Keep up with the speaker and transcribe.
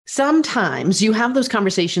Sometimes you have those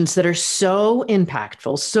conversations that are so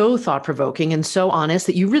impactful, so thought-provoking, and so honest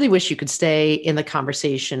that you really wish you could stay in the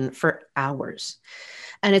conversation for hours.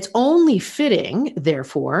 And it's only fitting,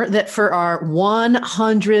 therefore, that for our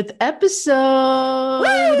 100th episode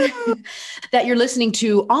that you're listening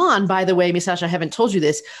to on, by the way, Misasha, I haven't told you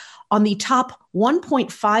this, on the top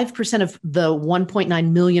 1.5% of the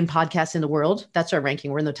 1.9 million podcasts in the world. That's our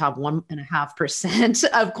ranking. We're in the top 1.5%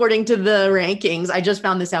 according to the rankings. I just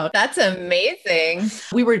found this out. That's amazing.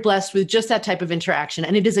 We were blessed with just that type of interaction.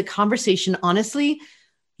 And it is a conversation, honestly,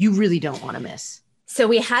 you really don't want to miss. So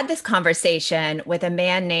we had this conversation with a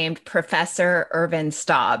man named Professor Ervin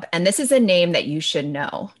Staub, and this is a name that you should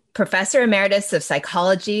know. Professor Emeritus of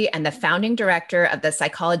Psychology and the founding director of the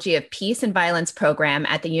Psychology of Peace and Violence program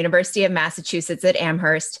at the University of Massachusetts at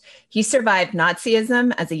Amherst, he survived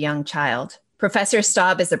Nazism as a young child. Professor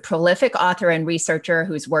Staub is a prolific author and researcher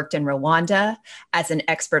who's worked in Rwanda as an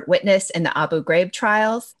expert witness in the Abu Ghraib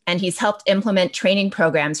trials, and he's helped implement training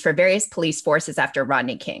programs for various police forces after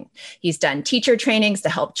Rodney King. He's done teacher trainings to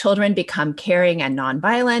help children become caring and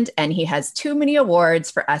nonviolent, and he has too many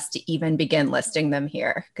awards for us to even begin listing them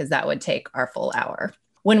here, because that would take our full hour.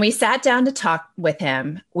 When we sat down to talk with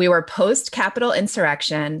him, we were post-Capitol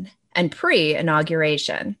insurrection and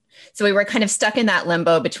pre-inauguration. So we were kind of stuck in that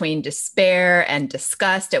limbo between despair and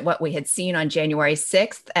disgust at what we had seen on January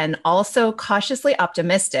 6th, and also cautiously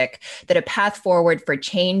optimistic that a path forward for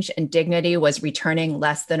change and dignity was returning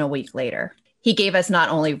less than a week later. He gave us not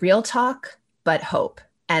only real talk, but hope.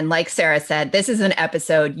 And like Sarah said, this is an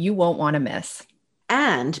episode you won't want to miss.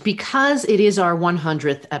 And because it is our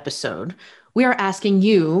 100th episode, we are asking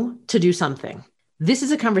you to do something. This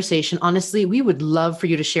is a conversation, honestly, we would love for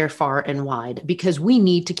you to share far and wide, because we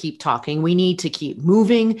need to keep talking. We need to keep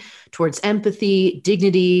moving towards empathy,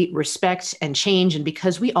 dignity, respect, and change. And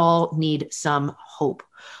because we all need some hope.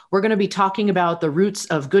 We're going to be talking about the roots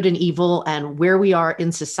of good and evil and where we are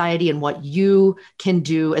in society and what you can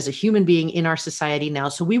do as a human being in our society now.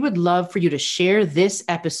 So we would love for you to share this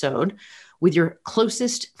episode with your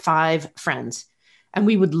closest 5 friends. And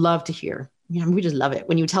we would love to hear. We just love it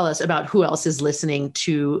when you tell us about who else is listening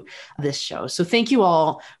to this show. So thank you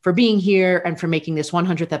all for being here and for making this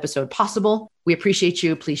 100th episode possible. We appreciate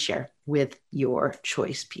you. Please share with your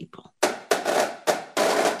choice people.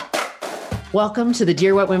 Welcome to the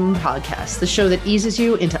Dear White Women podcast, the show that eases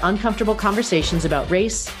you into uncomfortable conversations about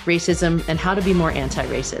race, racism, and how to be more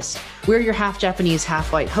anti-racist. We're your half Japanese,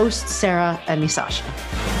 half white hosts, Sarah and Misasha.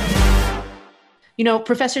 You know,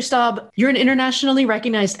 Professor Staub, you're an internationally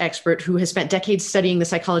recognized expert who has spent decades studying the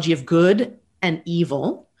psychology of good and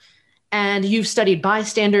evil. And you've studied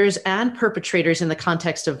bystanders and perpetrators in the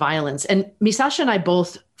context of violence. And Misasha and I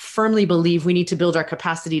both firmly believe we need to build our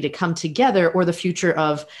capacity to come together, or the future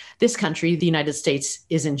of this country, the United States,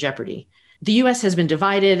 is in jeopardy. The US has been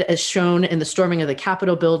divided, as shown in the storming of the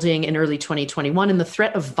Capitol building in early 2021, and the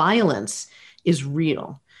threat of violence is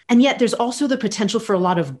real. And yet there's also the potential for a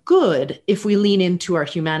lot of good if we lean into our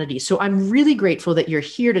humanity. So I'm really grateful that you're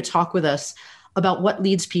here to talk with us about what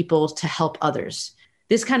leads people to help others.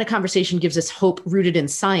 This kind of conversation gives us hope rooted in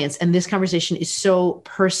science. And this conversation is so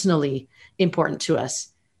personally important to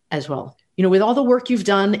us as well. You know, with all the work you've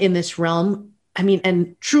done in this realm,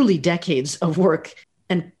 and truly decades of work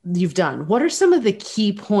and you've done, what are some of the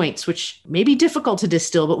key points, which may be difficult to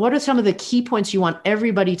distill, but what are some of the key points you want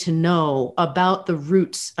everybody to know about the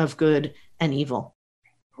roots of good and evil?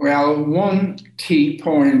 Well, one key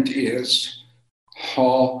point is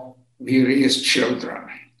how we raise children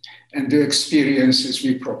and the experiences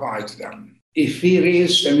we provide them. If we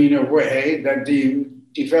raise them in a way that they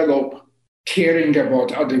develop caring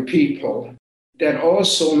about other people, that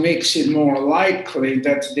also makes it more likely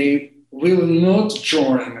that they will not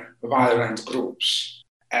join violent groups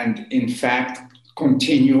and, in fact,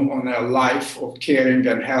 continue on a life of caring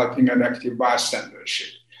and helping and active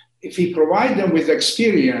bystandership. If we provide them with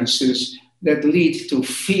experiences that lead to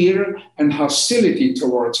fear and hostility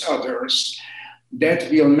towards others,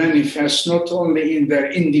 that will manifest not only in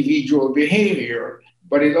their individual behavior,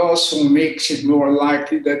 but it also makes it more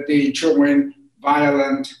likely that they join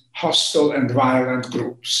violent, hostile, and violent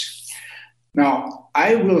groups. Now,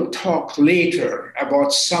 I will talk later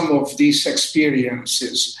about some of these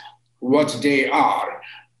experiences, what they are,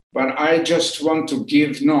 but I just want to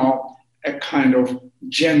give now a kind of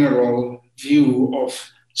general view of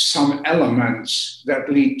some elements that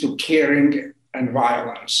lead to caring and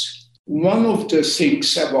violence. One of the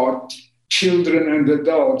things about children and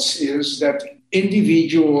adults is that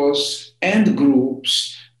individuals and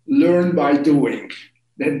groups learn by doing,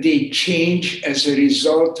 that they change as a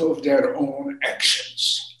result of their own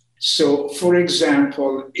actions. So, for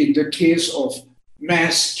example, in the case of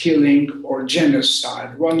mass killing or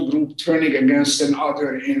genocide, one group turning against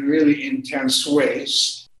another in really intense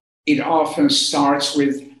ways, it often starts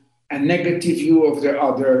with a negative view of the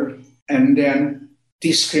other, and then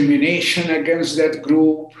discrimination against that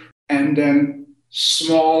group, and then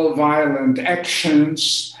small violent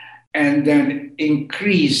actions, and then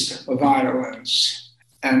increased violence.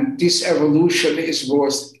 And this evolution is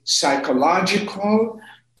both psychological,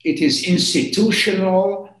 it is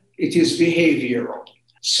institutional, it is behavioral.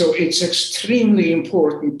 So it's extremely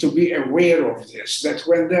important to be aware of this, that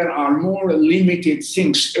when there are more limited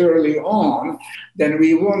things early on, then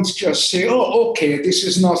we won't just say, oh, okay, this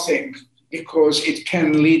is nothing, because it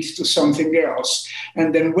can lead to something else.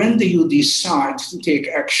 And then when do you decide to take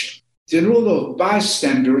action? The role of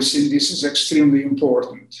bystanders in this is extremely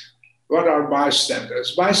important. What are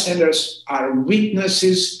bystanders? Bystanders are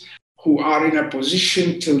witnesses who are in a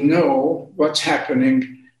position to know what's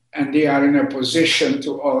happening, and they are in a position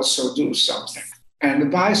to also do something. And the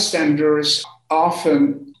bystanders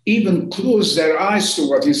often even close their eyes to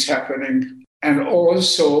what is happening and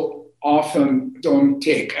also often don't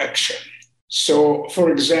take action. So,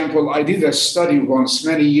 for example, I did a study once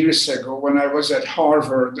many years ago when I was at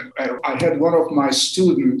Harvard. I had one of my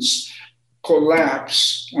students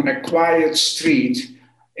collapse on a quiet street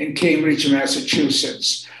in Cambridge,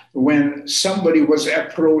 Massachusetts, when somebody was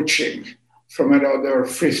approaching from another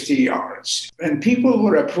 50 yards. And people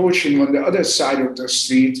were approaching on the other side of the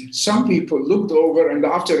street. Some people looked over and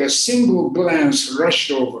after a single glance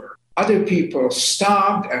rushed over. Other people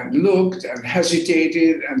stopped and looked and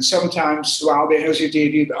hesitated, and sometimes while they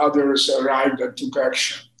hesitated, others arrived and took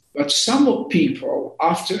action. But some people,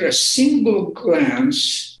 after a single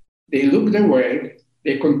glance, they looked away,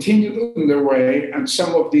 they continued on their way, and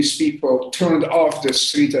some of these people turned off the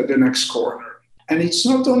street at the next corner. And it's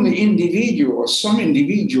not only individuals, some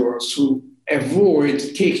individuals who avoid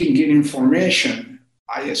taking in information,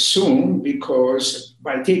 I assume, because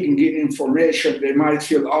by taking in information, they might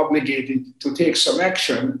feel obligated to take some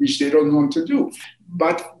action, which they don't want to do.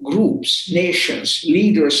 But groups, nations,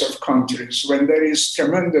 leaders of countries, when there is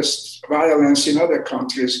tremendous violence in other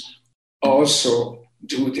countries, also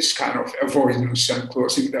do this kind of avoidance and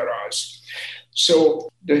closing their eyes. So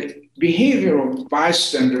the behavior of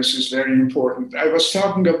bystanders is very important. I was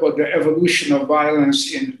talking about the evolution of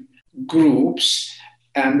violence in groups.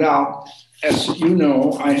 And as you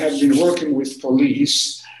know, I have been working with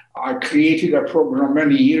police. I created a program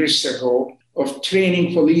many years ago of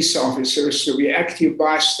training police officers to be active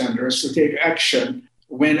bystanders, to take action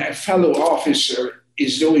when a fellow officer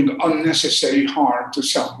is doing unnecessary harm to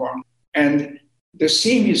someone. And the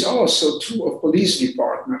same is also true of police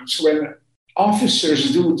departments. When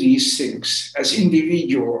officers do these things as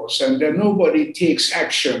individuals and then nobody takes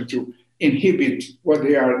action to inhibit what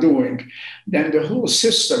they are doing, then the whole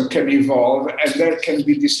system can evolve and there can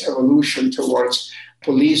be this evolution towards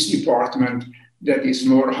police department that is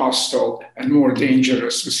more hostile and more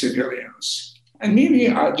dangerous to civilians. And maybe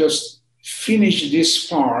I'll just finish this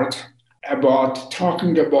part about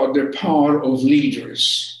talking about the power of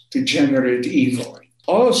leaders to generate evil,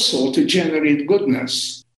 also to generate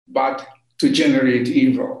goodness, but to generate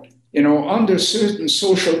evil. You know, under certain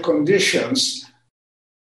social conditions,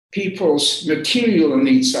 people's material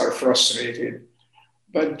needs are frustrated,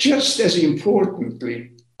 but just as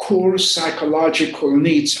importantly, core psychological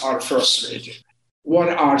needs are frustrated. What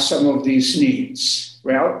are some of these needs?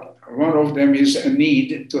 Well, one of them is a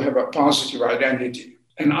need to have a positive identity.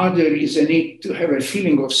 Another is a need to have a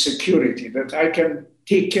feeling of security, that I can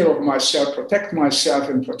take care of myself,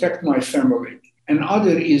 and protect my family.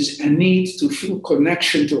 Another is a need to feel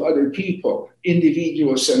connection to other people,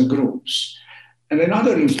 individuals and groups. And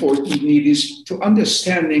another important need is to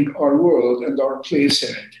understanding our world and our place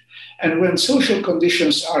in it. And when social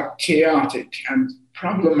conditions are chaotic and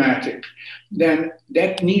problematic, then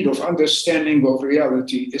that need of understanding of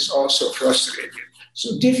reality is also frustrated.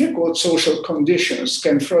 So difficult social conditions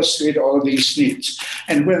can frustrate all these needs.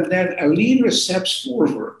 And when then a leader steps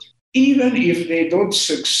forward, even if they don't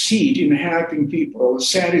succeed in helping people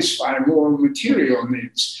satisfy more material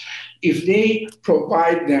needs, if they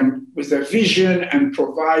provide them with a vision and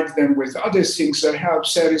provide them with other things that help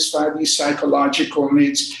satisfy these psychological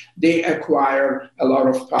needs, they acquire a lot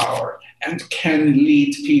of power and can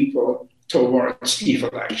lead people towards evil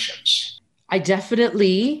actions. I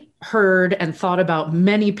definitely heard and thought about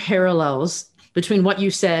many parallels between what you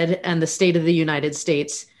said and the state of the United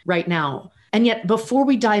States right now. And yet, before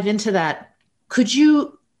we dive into that, could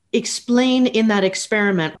you explain in that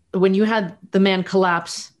experiment, when you had the man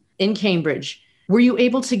collapse in Cambridge, Were you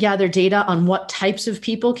able to gather data on what types of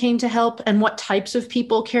people came to help and what types of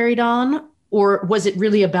people carried on? Or was it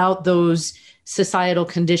really about those societal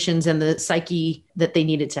conditions and the psyche that they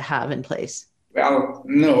needed to have in place? Well,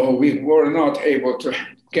 no, we were not able to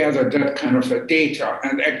gather that kind of a data.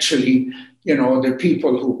 And actually, the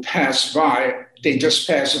people who passed by, they just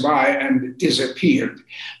passed by and disappeared.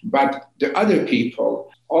 But the other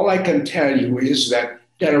people, all I can tell you is that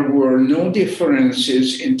there were no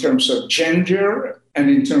differences in terms of gender and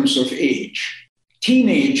in terms of age.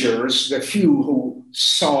 Teenagers, the few who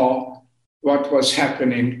saw what was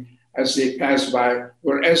happening as they passed by,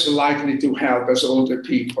 were as likely to help as older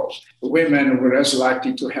people. Women were as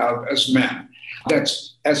likely to help as men.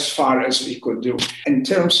 That's as far as we could do. In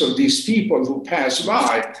terms of these people who passed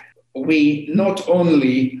by, we not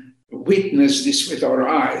only witnessed this with our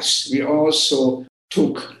eyes, we also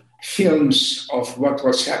took films of what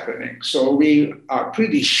was happening. So we are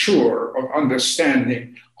pretty sure of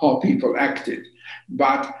understanding how people acted.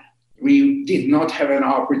 But we did not have an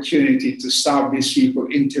opportunity to stop these people,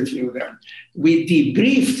 interview them. We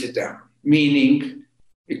debriefed them, meaning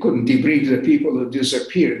we couldn't debrief the people who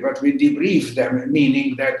disappeared, but we debriefed them,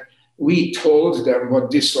 meaning that we told them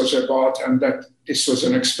what this was about and that this was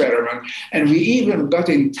an experiment. And we even got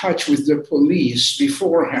in touch with the police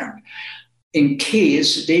beforehand in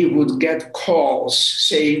case they would get calls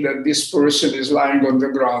saying that this person is lying on the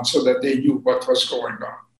ground so that they knew what was going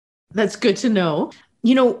on. That's good to know.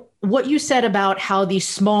 What you said about how these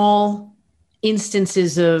small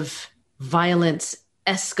instances of violence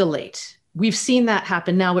escalate, we've seen that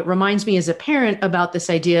happen now. It reminds me as a parent about this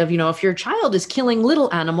idea of, if your child is killing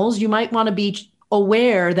little animals, you might want to be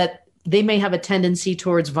aware that they may have a tendency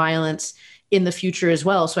towards violence in the future as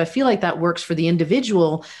well. So I feel like that works for the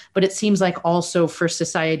individual, but it seems like also for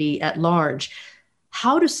society at large.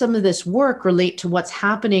 How does some of this work relate to what's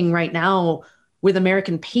happening right now with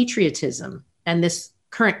American patriotism and this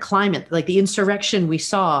current climate, like the insurrection we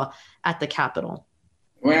saw at the Capitol?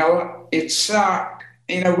 Well, it's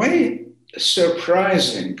in a way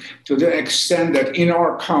surprising to the extent that in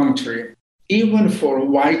our country, even for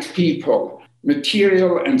white people,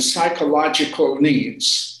 material and psychological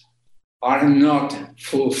needs are not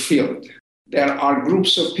fulfilled. There are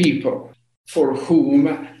groups of people for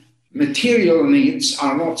whom material needs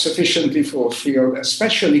are not sufficiently fulfilled,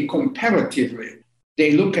 especially comparatively.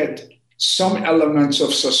 They look at some elements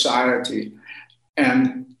of society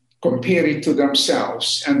and compare it to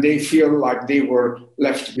themselves, and they feel like they were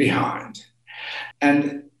left behind.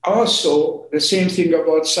 And also the same thing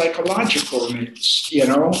about psychological needs.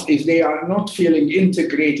 If they are not feeling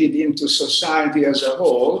integrated into society as a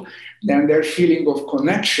whole, then their feeling of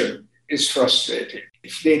connection is frustrating.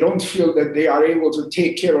 If they don't feel that they are able to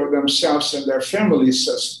take care of themselves and their families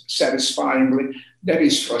satisfyingly, that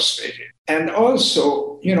is frustrating. And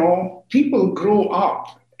also, people grow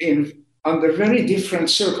up under very different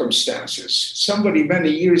circumstances. Somebody many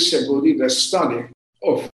years ago did a study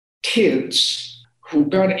of kids who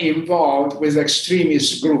got involved with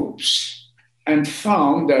extremist groups and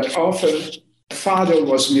found that often father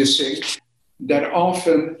was missing, that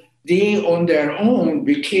often they on their own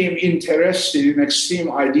became interested in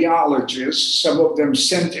extreme ideologies, some of them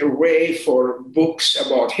sent away for books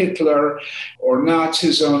about Hitler or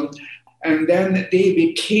Nazism, and then they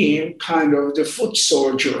became kind of the foot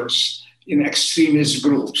soldiers in extremist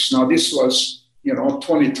groups. Now, this was,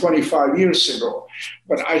 20, 25 years ago,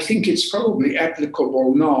 but I think it's probably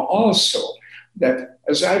applicable now also that,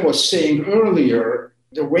 as I was saying earlier,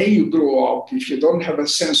 the way you grow up, if you don't have a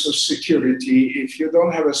sense of security, if you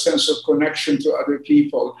don't have a sense of connection to other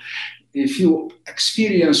people, if you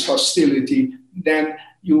experience hostility, then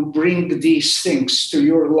you bring these things to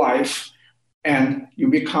your life and you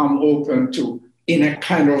become open to in a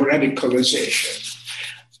kind of radicalization.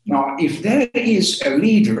 Now, if there is a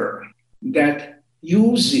leader that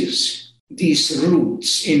uses these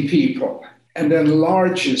roots in people and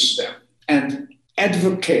enlarges them and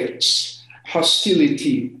advocates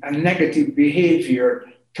hostility and negative behavior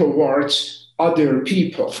towards other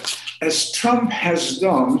people, as Trump has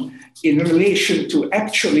done in relation to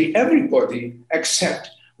actually everybody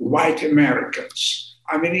except white Americans.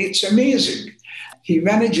 I mean, it's amazing. He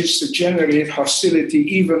manages to generate hostility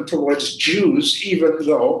even towards Jews, even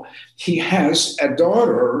though he has a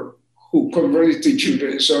daughter who converted to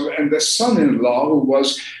Judaism and a son-in-law who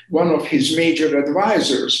was one of his major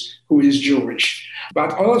advisors who is Jewish,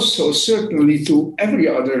 but also certainly to every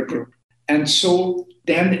other group. And so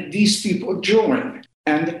then these people join.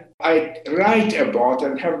 And I write about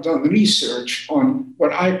and have done research on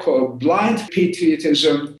what I call blind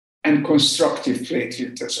patriotism and constructive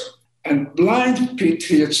patriotism. And blind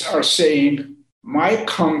patriots are saying, my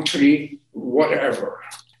country, whatever.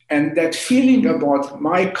 And that feeling about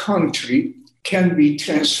my country can be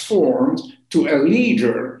transformed to a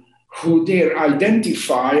leader who they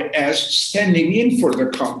identify as standing in for the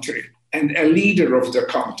country and a leader of the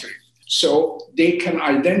country. So they can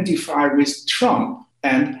identify with Trump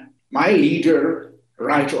and my leader,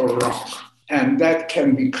 right or wrong. And that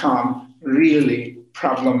can become really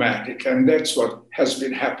problematic. And that's what has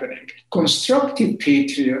been happening. Constructive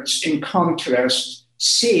patriots, in contrast,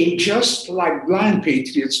 say, just like blind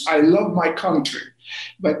patriots, I love my country.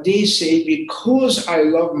 But they say, because I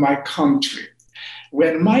love my country,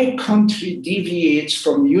 when my country deviates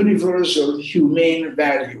from universal humane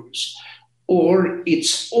values or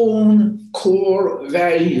its own core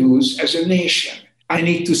values as a nation, I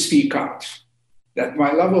need to speak out. That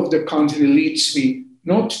my love of the country leads me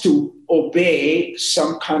not to obey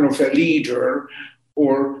some kind of a leader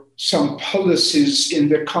or some policies in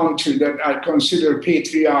the country that I consider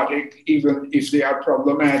patriotic, even if they are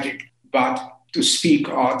problematic, but to speak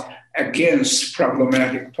out against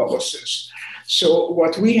problematic policies. So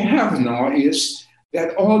what we have now is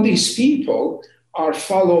that all these people are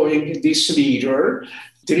following this leader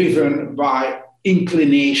driven by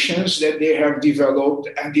inclinations that they have developed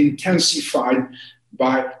and intensified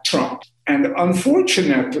by Trump. And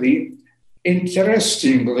unfortunately,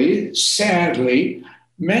 interestingly, sadly,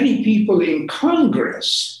 many people in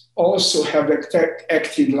Congress also have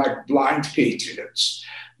acted like blind patriots.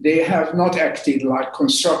 They have not acted like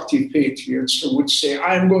constructive patriots who would say,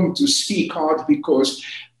 I'm going to speak out because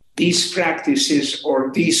these practices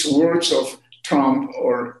or these words of Trump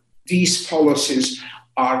or these policies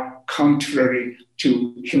are contrary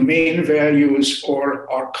to humane values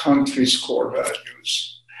or our country's core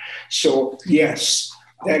values. So yes,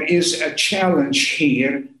 there is a challenge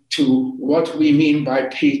here to what we mean by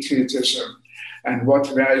patriotism and what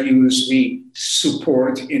values we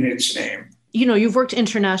support in its name. You know, you've worked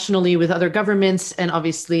internationally with other governments, and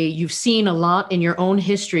obviously you've seen a lot in your own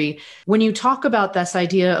history. When you talk about this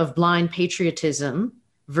idea of blind patriotism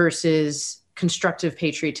versus constructive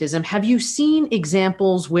patriotism, have you seen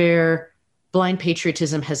examples where blind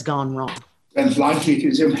patriotism has gone wrong? And blind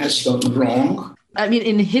patriotism has gone wrong? I mean,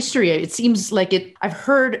 in history, it seems like it. I've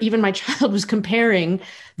heard even my child was comparing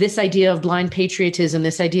this idea of blind patriotism,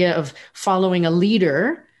 this idea of following a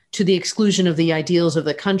leader to the exclusion of the ideals of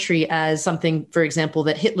the country as something, for example,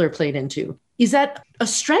 that Hitler played into. Is that a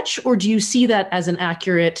stretch, or do you see that as an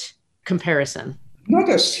accurate comparison? Not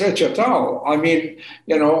a stretch at all. I mean,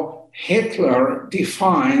 Hitler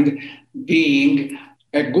defined being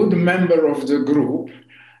a good member of the group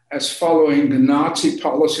as following Nazi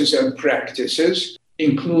policies and practices,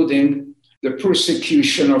 including the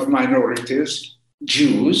persecution of minorities,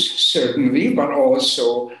 Jews, certainly, but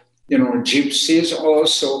also gypsies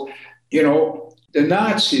also. The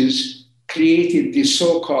Nazis created the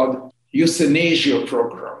so-called euthanasia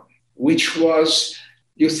program, which was,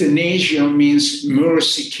 euthanasia means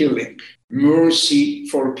mercy killing, mercy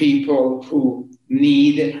for people who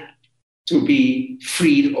need to be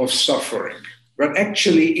freed of suffering. But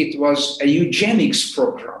actually it was a eugenics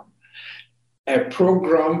program, a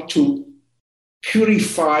program to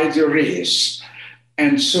purify the race.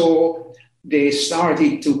 And so they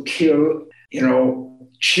started to kill,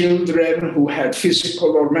 children who had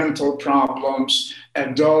physical or mental problems,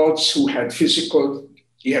 adults who had physical,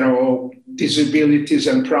 disabilities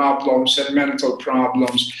and problems and mental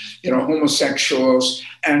problems, homosexuals.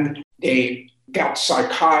 And they got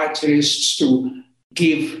psychiatrists to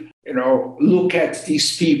look at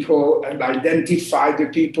these people and identify the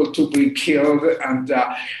people to be killed. And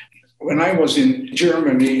when I was in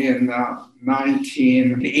Germany in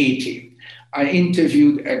 1980, I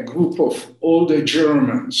interviewed a group of older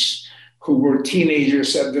Germans who were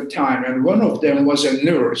teenagers at the time. And one of them was a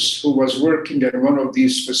nurse who was working at one of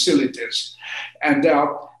these facilities. And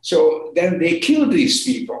so then they killed these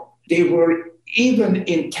people. They were even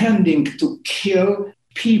intending to kill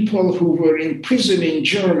people who were in prison in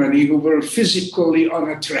Germany who were physically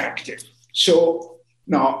unattractive. So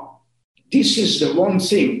now, this is the one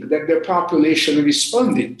thing that the population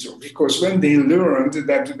responded to, because when they learned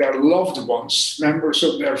that their loved ones, members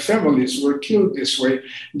of their families, were killed this way,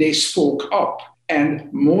 they spoke up. And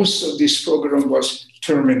most of this program was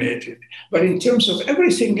terminated. But in terms of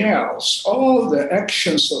everything else, all the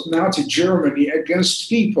actions of Nazi Germany against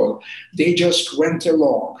people, they just went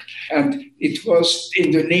along. And it was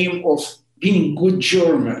in the name of being good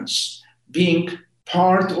Germans, being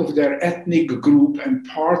part of their ethnic group and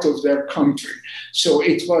part of their country. So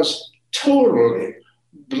it was totally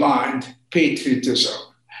blind patriotism,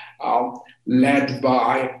 led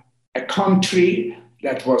by a country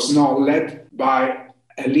that was now led by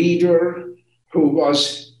a leader who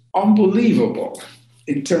was unbelievable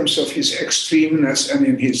in terms of his extremeness and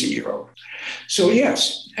in his evil. So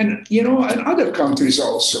yes, and in other countries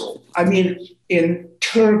also. I mean, in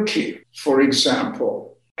Turkey, for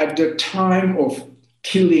example, at the time of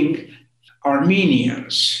killing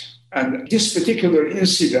Armenians, and this particular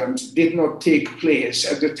incident did not take place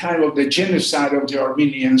at the time of the genocide of the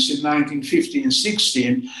Armenians in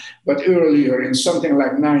 1915-16, but earlier in something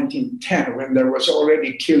like 1910, when there was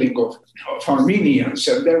already killing of Armenians,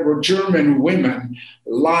 and there were German women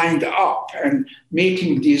lined up and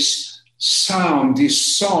making this sound,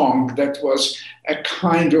 this song that was a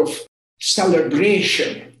kind of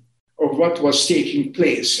celebration of what was taking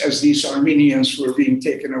place as these Armenians were being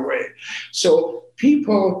taken away. So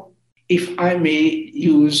people, if I may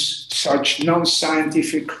use such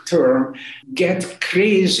non-scientific term, get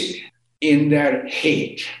crazy in their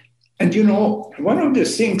hate. And one of the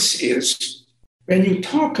things is, when you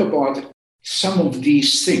talk about some of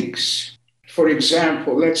these things, for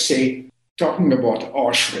example, let's say, talking about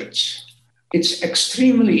Auschwitz, it's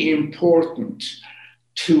extremely important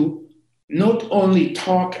to not only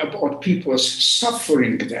talk about people's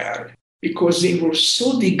suffering there, because they were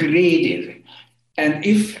so degraded. And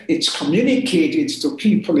if it's communicated to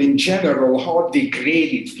people in general how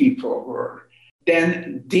degraded people were,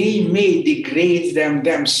 then they may degrade them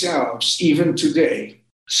themselves even today.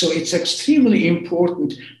 So it's extremely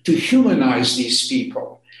important to humanize these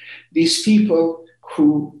people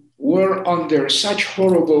who were under such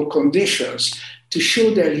horrible conditions, to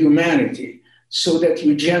show their humanity so that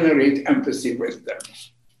you generate empathy with them.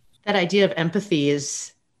 That idea of empathy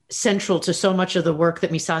is central to so much of the work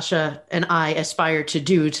that Misasha and I aspire to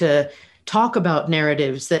do, to talk about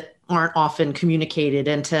narratives that aren't often communicated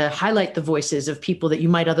and to highlight the voices of people that you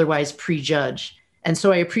might otherwise prejudge. And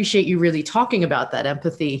so I appreciate you really talking about that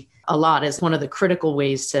empathy a lot as one of the critical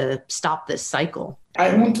ways to stop this cycle.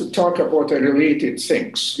 I want to talk about the related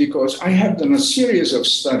things because I have done a series of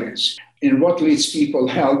studies in what leads people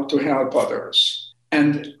to help others.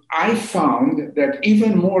 And I found that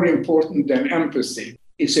even more important than empathy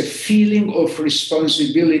is a feeling of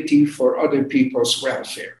responsibility for other people's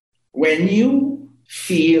welfare. When you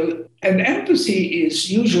feel, and empathy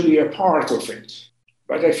is usually a part of it,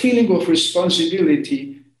 but a feeling of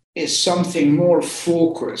responsibility is something more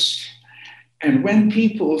focused. And when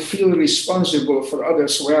people feel responsible for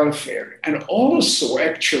others' welfare and also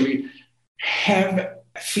actually have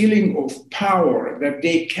a feeling of power that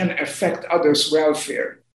they can affect others'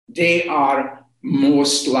 welfare, they are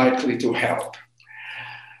most likely to help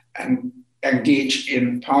and engage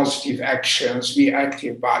in positive actions, be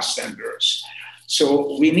active bystanders.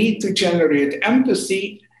 So we need to generate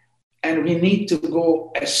empathy, and we need to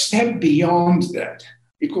go a step beyond that,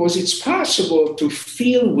 because it's possible to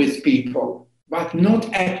feel with people, but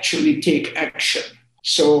not actually take action.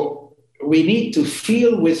 So we need to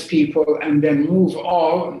feel with people and then move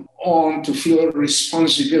on to feel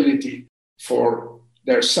responsibility for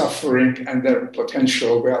their suffering and their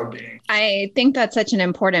potential well-being. I think that's such an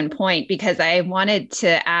important point, because I wanted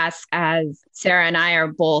to ask, as Sarah and I are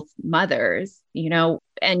both mothers,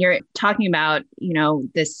 and you're talking about,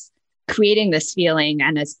 this creating this feeling,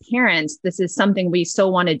 and as parents, this is something we so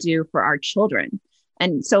want to do for our children.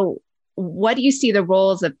 And so what do you see the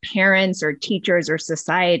roles of parents or teachers or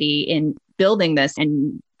society in building this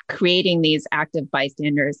and creating these active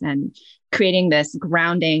bystanders and creating this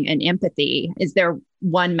grounding and empathy? Is there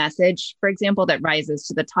one message, for example, that rises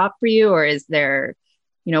to the top for you? Or is there,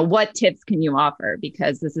 what tips can you offer?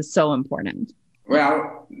 Because this is so important.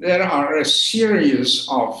 Well, there are a series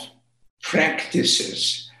of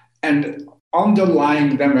practices and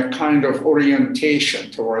underlying them a kind of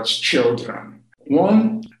orientation towards children.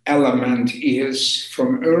 One element is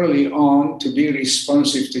from early on to be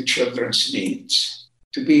responsive to children's needs,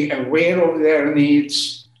 to be aware of their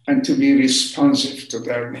needs and to be responsive to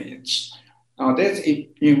their needs. Now that it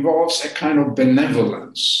involves a kind of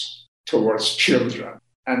benevolence towards children.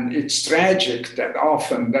 And it's tragic that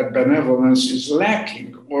often that benevolence is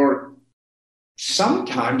lacking, or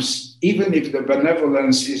sometimes, even if the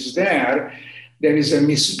benevolence is there is a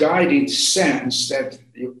misguided sense that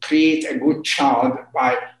you create a good child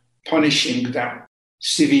by punishing them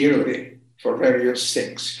severely for various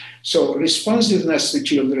things. So responsiveness to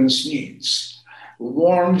children's needs,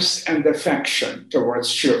 warmth and affection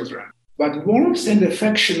towards children. But warmth and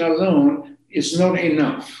affection alone is not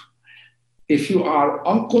enough. If you are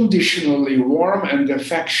unconditionally warm and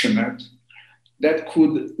affectionate, that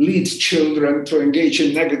could lead children to engage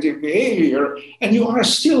in negative behavior, and you are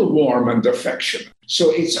still warm and affectionate. So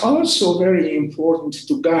it's also very important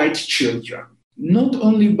to guide children, not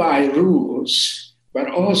only by rules, but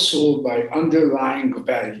also by underlying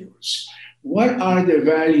values. What are the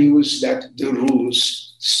values that the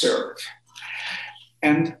rules serve?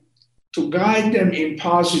 And to guide them in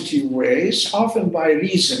positive ways, often by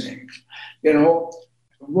reasoning.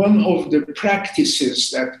 One of the practices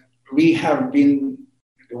that we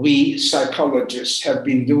psychologists have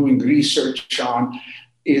been doing research on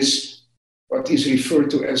is what is referred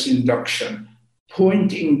to as induction,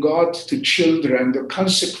 pointing God to children, the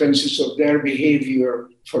consequences of their behavior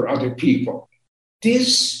for other people.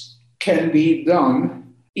 This can be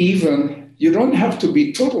done even, you don't have to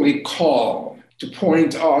be totally calm to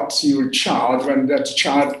point out to your child when that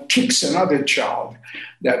child kicks another child,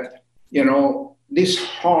 that, this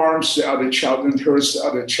harms the other child and hurts the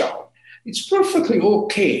other child. It's perfectly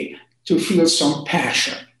okay to feel some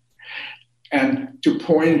passion and to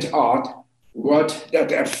point out what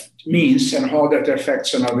that means and how that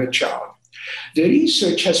affects another child. The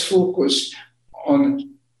research has focused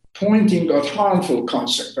on pointing out harmful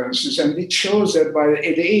consequences, and it shows that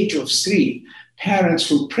at the age of 3, parents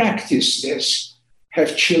who practice this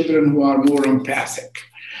have children who are more empathic.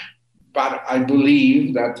 But I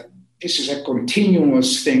believe that this is a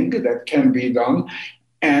continuous thing that can be done.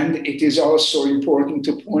 And it is also important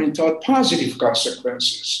to point out positive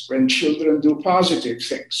consequences when children do positive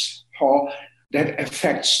things, how that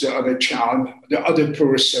affects the other child, the other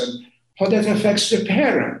person, how that affects the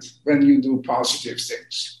parent when you do positive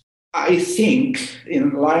things. I think,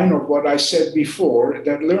 in line of what I said before,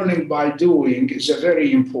 that learning by doing is a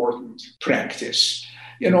very important practice.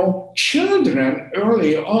 Children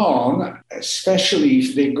early on, especially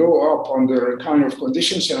if they grow up under the kind of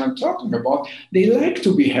conditions that I'm talking about, they like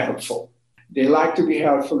to be helpful. They like to be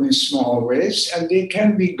helpful in small ways, and they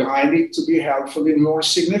can be guided to be helpful in more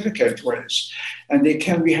significant ways. And they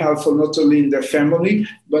can be helpful not only in their family,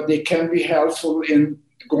 but they can be helpful in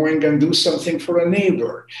going and do something for a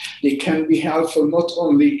neighbor. They can be helpful not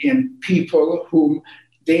only in people whom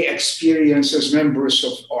they experience as members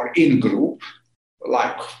of our in-group,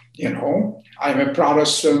 like, I'm a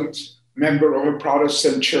Protestant, member of a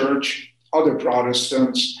Protestant church, other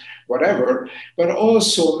Protestants, whatever, but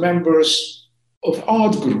also members of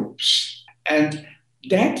odd groups. And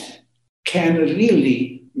that can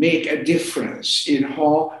really make a difference in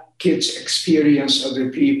how kids experience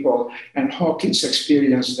other people and how kids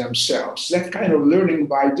experience themselves. That kind of learning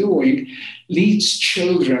by doing leads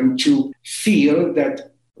children to feel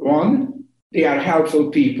that, 1, they are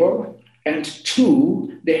helpful people, and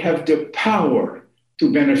 2, they have the power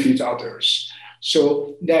to benefit others.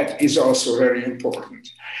 So that is also very important.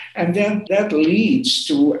 And then that leads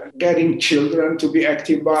to getting children to be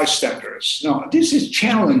active bystanders. Now, this is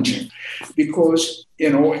challenging because,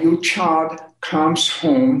 your child comes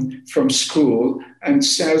home from school and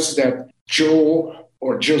says that Joe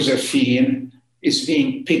or Josephine is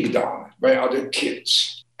being picked on by other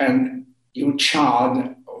kids. And your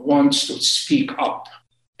child wants to speak up.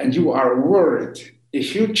 And you are worried.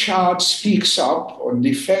 If your child speaks up or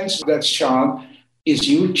defends that child, is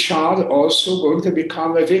your child also going to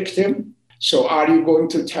become a victim? So are you going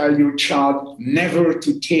to tell your child never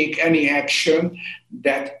to take any action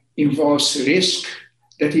that involves risk,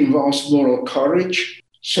 that involves moral courage?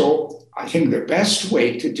 So I think the best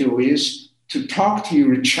way to do is to talk to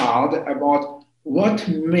your child about what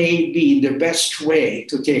may be the best way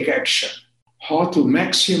to take action, how to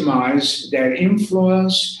maximize their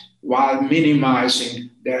influence while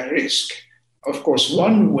minimizing their risk. Of course,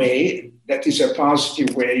 one way that is a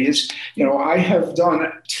positive way is, I have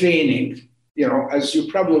done training, as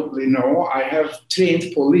you probably know, I have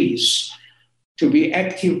trained police to be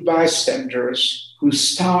active bystanders who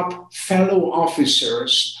stop fellow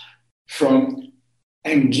officers from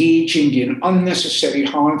engaging in unnecessary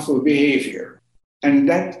harmful behavior. And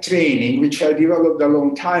that training, which I developed a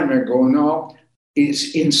long time ago now,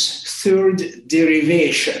 is in 3rd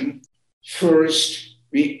derivation. First,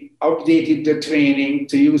 we updated the training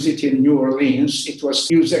to use it in New Orleans. It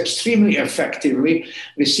was used extremely effectively,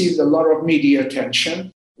 received a lot of media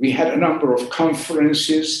attention. We had a number of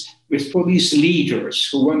conferences with police leaders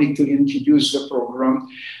who wanted to introduce the program.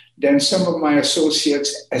 Then some of my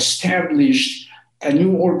associates established a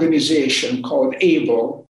new organization called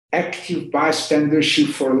ABLE, Active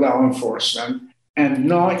Bystandership for Law Enforcement. And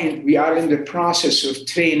now we are in the process of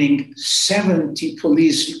training 70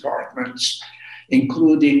 police departments,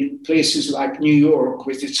 including places like New York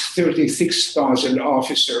with its 36,000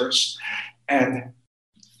 officers. And,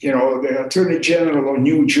 the Attorney General of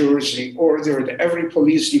New Jersey ordered every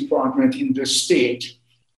police department in the state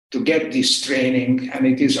to get this training, and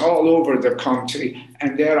it is all over the country.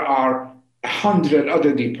 And there are 100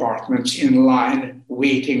 other departments in line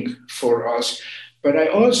waiting for us. But I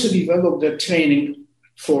also developed a training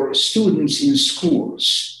for students in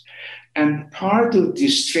schools. And part of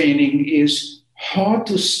this training is how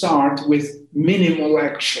to start with minimal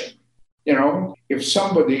action. You know, if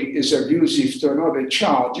somebody is abusive to another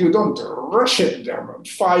child, you don't rush at them and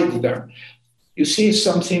fight them. You say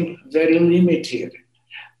something very limited.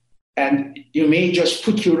 And you may just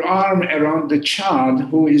put your arm around the child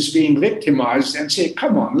who is being victimized and say,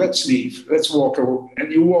 come on, let's leave, let's walk away.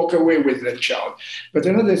 And you walk away with the child. But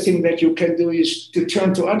another thing that you can do is to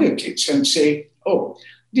turn to other kids and say, oh,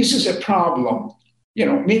 this is a problem. You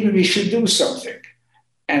know, maybe we should do something,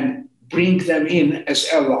 and bring them in as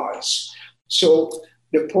allies. So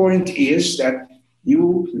the point is that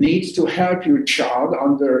you need to help your child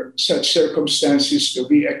under such circumstances to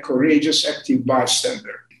be a courageous, active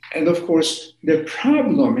bystander. And of course, the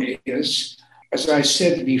problem is, as I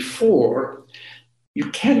said before, you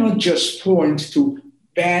cannot just point to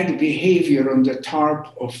bad behavior on the part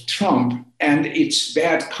of Trump and its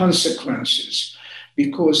bad consequences.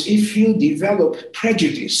 Because if you develop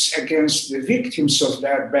prejudice against the victims of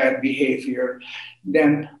that bad behavior,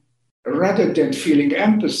 then rather than feeling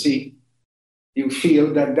empathy, you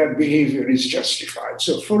feel that that behavior is justified.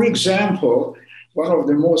 So, for example, one of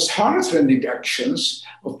the most heartrending actions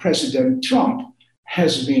of President Trump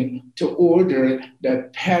has been to order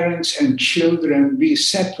that parents and children be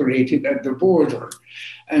separated at the border,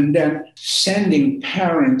 and then sending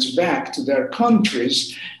parents back to their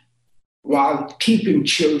countries while keeping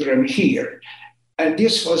children here. And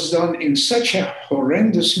this was done in such a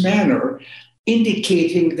horrendous manner,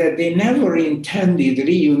 indicating that they never intended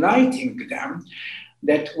reuniting them,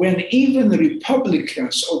 that when even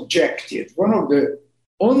Republicans objected, one of the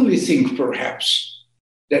only things perhaps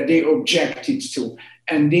that they objected to,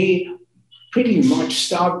 and they pretty much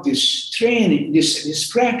stopped this training, this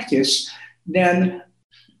practice, then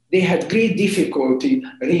they had great difficulty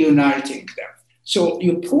reuniting them. So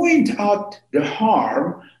you point out the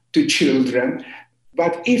harm to children,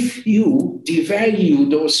 but if you devalue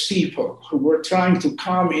those people who were trying to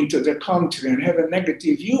come into the country and have a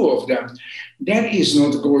negative view of them, that is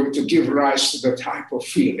not going to give rise to the type of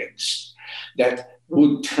feelings that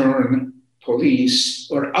would turn police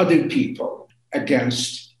or other people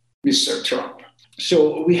against Mr. Trump.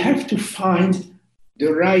 So we have to find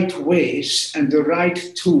the right ways and the right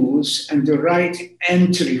tools and the right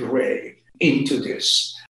entryway into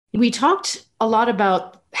this. We talked a lot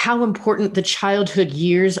about how important the childhood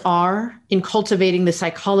years are in cultivating the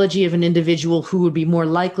psychology of an individual who would be more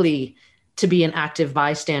likely to be an active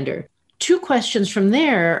bystander. Two questions from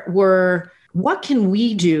there were, what can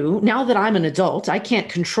we do now that I'm an adult? I can't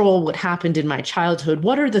control what happened in my childhood.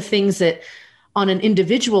 What are the things that on an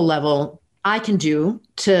individual level I can do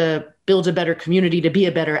to build a better community, to be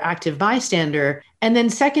a better active bystander? And then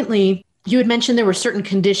secondly, you had mentioned there were certain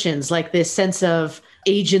conditions like this sense of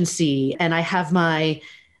agency, and I have my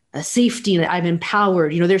safety and I'm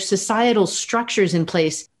empowered. You know, there's societal structures in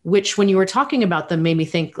place, which when you were talking about them made me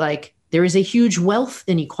think like there is a huge wealth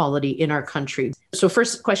inequality in our country. So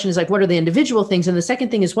first question is like, what are the individual things? And the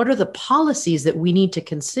second thing is, what are the policies that we need to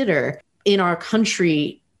consider in our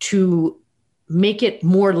country to make it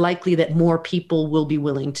more likely that more people will be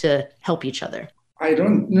willing to help each other? I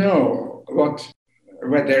don't know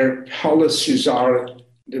whether policies are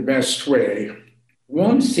the best way.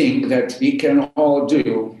 One thing that we can all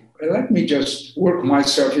do, let me just work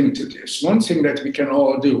myself into this. One thing that we can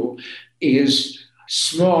all do is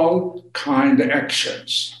small, kind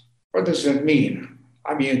actions. What does that mean?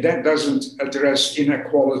 I mean, that doesn't address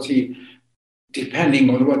inequality depending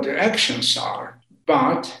on what the actions are.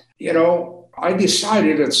 But, you know, I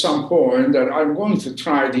decided at some point that I'm going to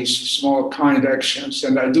try these small, kind actions,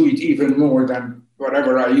 and I do it even more than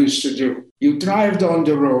whatever I used to do. You drive down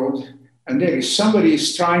the road, and there is somebody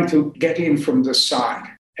is trying to get in from the side.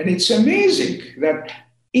 And it's amazing that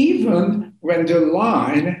even when the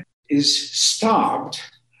line is stopped,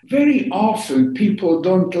 very often people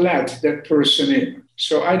don't let that person in.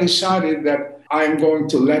 So I decided that I'm going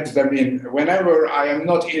to let them in. Whenever I am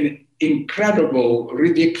not in incredible,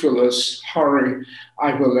 ridiculous hurry,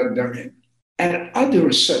 I will let them in. And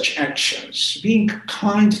other such actions, being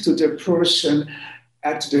kind to the person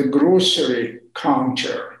at the grocery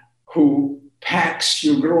counter who packs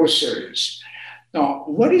your groceries. Now,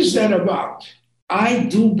 what is that about? I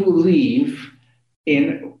do believe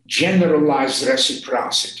in generalized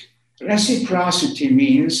reciprocity. Reciprocity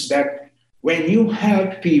means that when you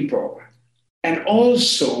help people, and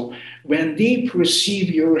also when they perceive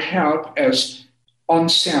your help as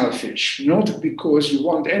unselfish, not because you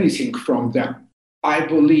want anything from them, I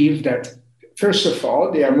believe that first of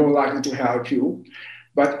all, they are more likely to help you.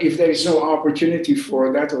 But if there is no opportunity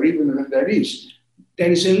for that, or even if there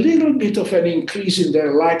is a little bit of an increase in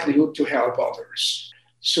their likelihood to help others.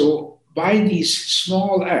 So by these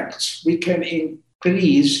small acts, we can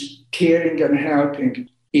increase caring and helping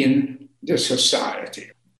in the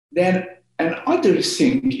society. Then another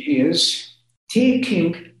thing is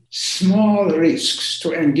taking small risks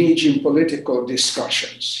to engage in political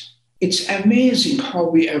discussions. It's amazing how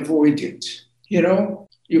we avoid it.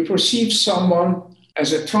 You perceive someone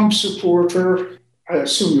as a Trump supporter. I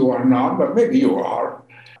assume you are not, but maybe you are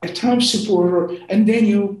a Trump supporter, and then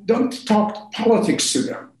you don't talk politics to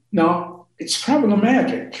them. Now, it's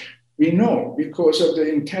problematic, we know, because of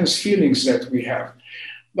the intense feelings that we have.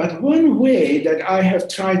 But one way that I have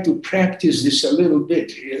tried to practice this a little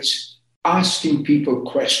bit is asking people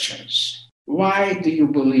questions. Why do you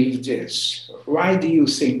believe this? Why do you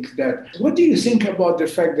think that? What do you think about the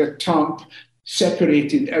fact that Trump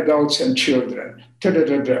separated adults and children?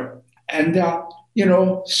 And,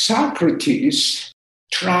 Socrates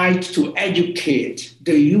tried to educate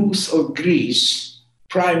the youth of Greece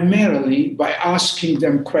primarily by asking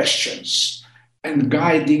them questions and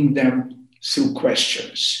guiding them through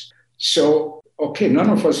questions. So, none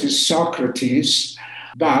of us is Socrates,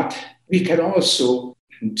 but we can also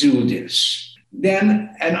do this.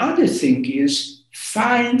 Then another thing is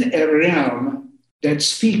find a realm that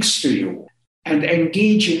speaks to you and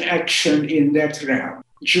engage in action in that realm.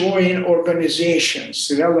 Join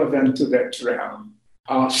organizations relevant to that realm.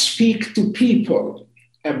 Speak to people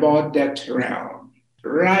about that realm.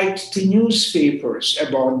 Write to newspapers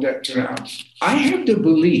about that realm. I have the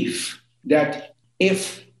belief that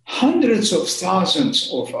if hundreds of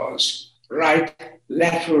thousands of us write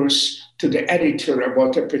letters to the editor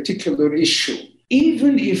about a particular issue,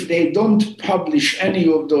 even if they don't publish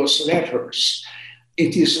any of those letters,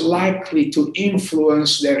 it is likely to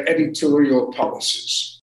influence their editorial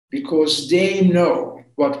policies because they know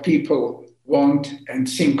what people want and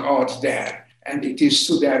think out there. And it is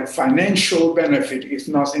to their financial benefit, if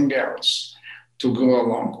nothing else, to go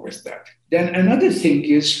along with that. Then another thing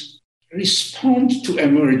is respond to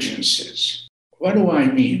emergencies. What do I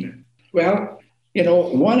mean? Well,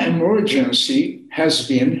 one emergency has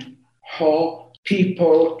been how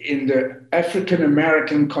people in the African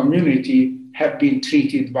American community have been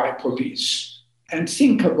treated by police. And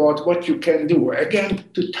think about what you can do. Again,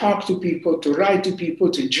 to talk to people, to write to people,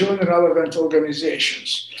 to join relevant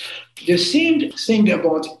organizations. The same thing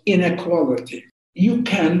about inequality. You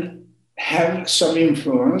can have some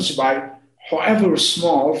influence by, however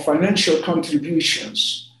small, financial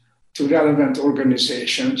contributions to relevant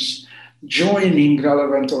organizations, joining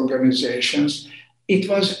relevant organizations. It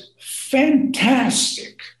was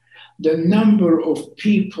fantastic the number of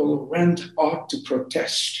people who went out to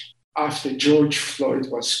protest after George Floyd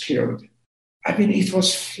was killed. I mean, it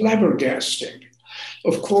was flabbergasting.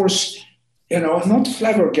 Of course, not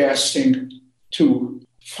flabbergasting to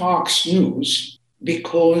Fox News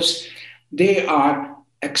because they are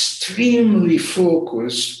extremely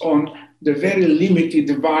focused on the very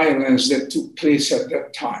limited violence that took place at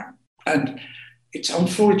that time. And it's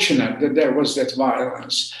unfortunate that there was that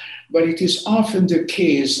violence. But it is often the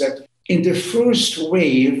case that in the first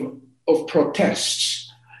wave of protests,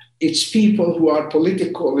 it's people who are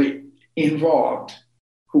politically involved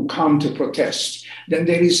who come to protest. Then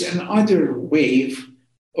there is another wave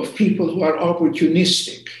of people who are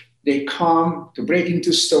opportunistic. They come to break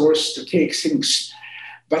into stores, to take things.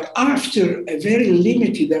 But after a very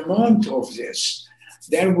limited amount of this,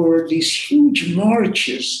 there were these huge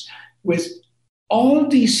marches with all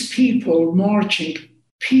these people marching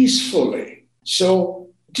peacefully. So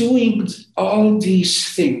doing all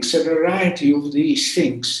these things, a variety of these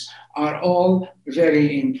things, are all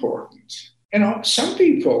very important. Some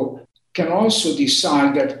people can also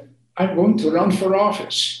decide that I'm going to run for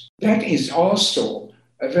office. That is also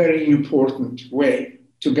a very important way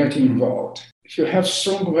to get involved. If you have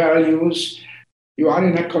strong values, you are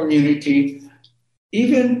in a community,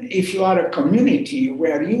 even if you are a community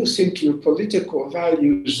where you think your political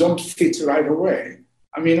values don't fit right away.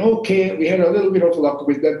 I mean, we had a little bit of luck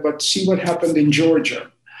with that, but see what happened in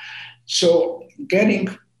Georgia. So getting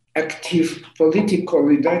active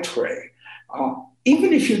politically that way,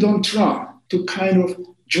 even if you don't run, to kind of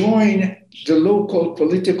join the local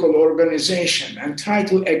political organization and try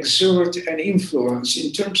to exert an influence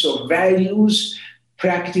in terms of values,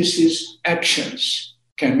 practices, actions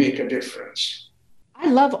can make a difference. I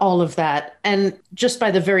love all of that. And just by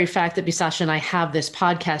the very fact that Bisasha and I have this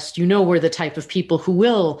podcast, we're the type of people who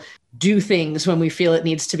will do things when we feel it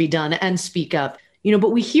needs to be done and speak up. But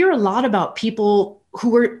we hear a lot about people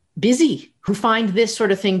who are busy, who find this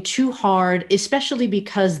sort of thing too hard, especially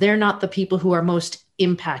because they're not the people who are most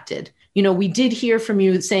impacted. You know, we did hear from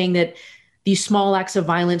you saying that these small acts of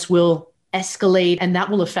violence will escalate and that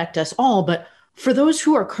will affect us all. But for those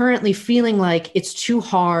who are currently feeling like it's too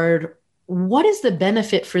hard, what is the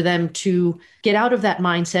benefit for them to get out of that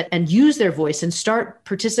mindset and use their voice and start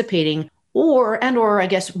participating? Or I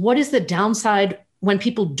guess, what is the downside when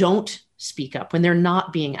people don't speak up, when they're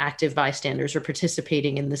not being active bystanders or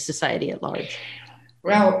participating in the society at large?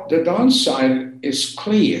 Well, the downside is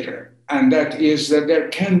clear, and that is that there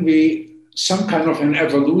can be some kind of an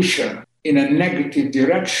evolution in a negative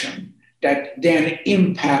direction that then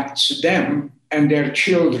impacts them and their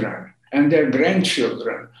children and their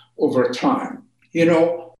grandchildren over time. You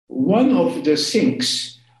know, one of the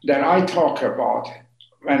things that I talk about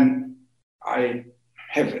when I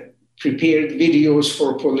have prepared videos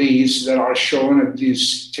for police that are shown at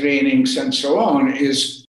these trainings and so on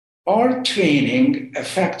is our training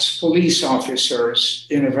affects police officers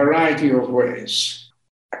in a variety of ways.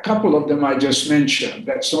 A couple of them I just mentioned.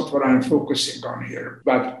 That's not what I'm focusing on here.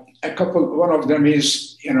 But one of them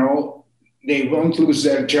is, you know, they won't lose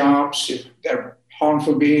their jobs if their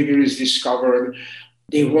harmful behavior is discovered.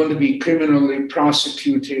 They won't be criminally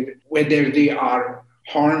prosecuted, whether they are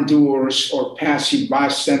harm doers or passive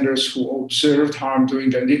bystanders who observed harm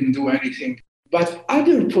doing and didn't do anything. But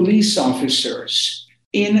other police officers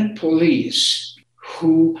in police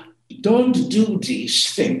who don't do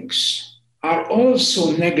these things are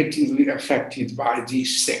also negatively affected by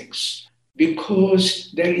these things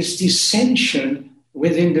because there is dissension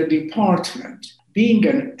within the department. Being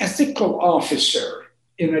an ethical officer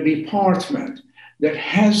in a department that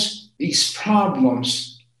has these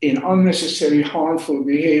problems in unnecessary harmful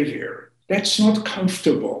behavior, that's not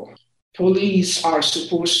comfortable. Police are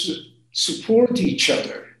supposed to support each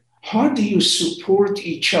other. How do you support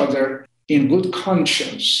each other in good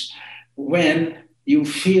conscience when you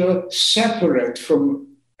feel separate from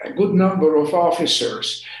a good number of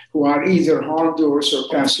officers who are either harm doers or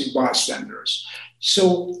passive bystanders?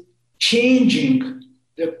 So changing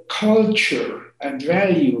the culture and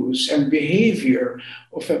values and behavior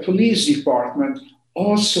of a police department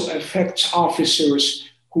also affects officers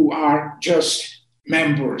who are just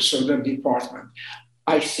members of the department.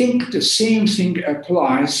 I think the same thing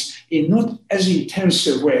applies in not as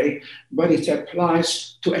intensive way, but it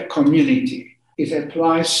applies to a community. It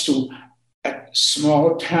applies to a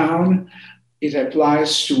small town. It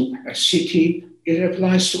applies to a city. It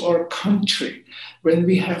applies to our country. When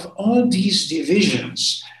we have all these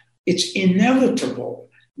divisions, it's inevitable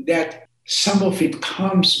that some of it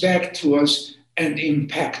comes back to us and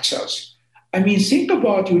impacts us. I mean, think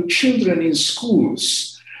about your children in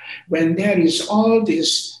schools when there is all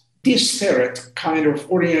this disparate kind of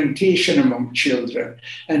orientation among children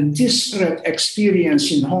and disparate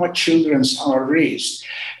experience in how children are raised.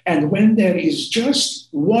 And when there is just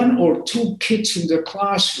one or two kids in the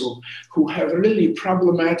classroom who have really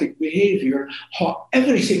problematic behavior, how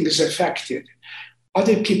everything is affected.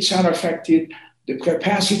 Other kids are affected. The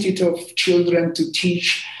capacity of children to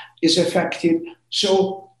teach is affected.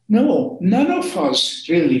 So no, none of us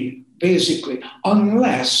really, basically,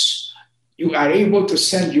 unless you are able to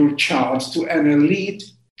send your child to an elite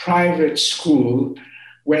private school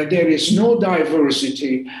where there is no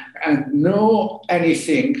diversity and no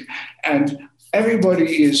anything, and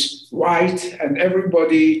everybody is white and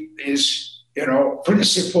everybody is,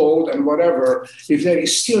 principled and whatever, if there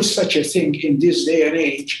is still such a thing in this day and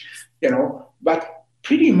age, but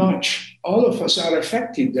pretty much all of us are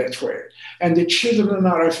affected that way. And the children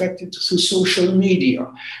are affected through social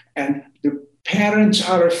media, and the parents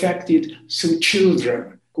are affected through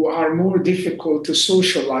children who are more difficult to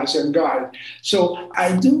socialize and guide. So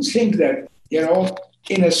I do think that,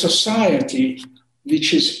 in a society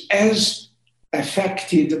which is as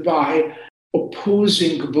affected by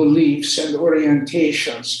opposing beliefs and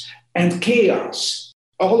orientations and chaos,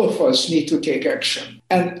 all of us need to take action.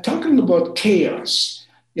 And talking about chaos,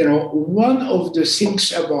 one of the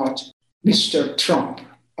things about Mr. Trump,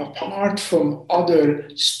 apart from other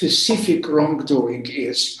specific wrongdoing,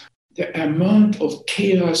 is the amount of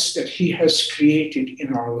chaos that he has created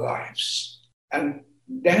in our lives. And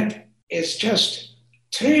that is just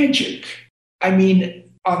tragic. I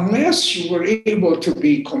mean, unless you were able to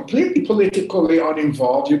be completely politically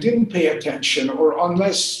uninvolved, you didn't pay attention, or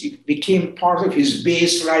unless it became part of his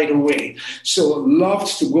base right away, so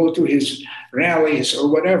loved to go to his rallies or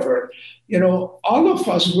whatever, all of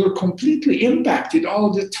us were completely impacted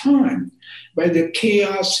all the time by the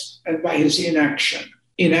chaos and by his inaction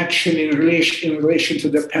in relation to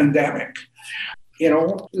the pandemic.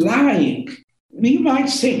 Lying, we might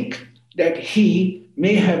think that he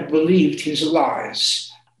may have believed his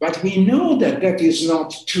lies, but we know that that is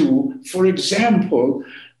not true. For example,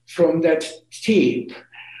 from that tape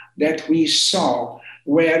that we saw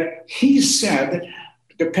where he said,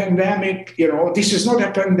 the pandemic, this is not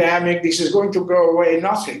a pandemic, this is going to go away,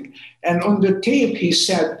 nothing. And on the tape, he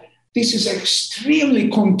said, this is extremely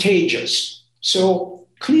contagious. So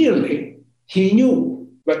clearly, he knew,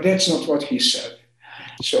 but that's not what he said.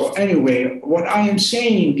 So anyway, what I am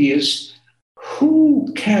saying is,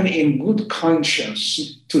 who can in good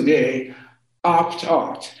conscience today opt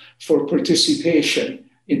out for participation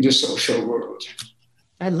in the social world?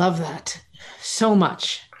 I love that so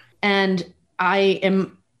much. And I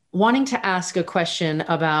am wanting to ask a question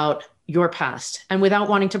about your past, and without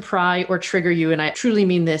wanting to pry or trigger you, and I truly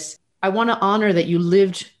mean this, I want to honor that you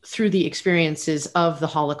lived through the experiences of the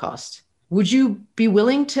Holocaust. Would you be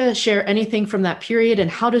willing to share anything from that period,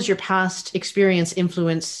 and how does your past experience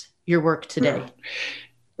influence your work today?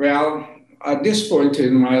 Well, at this point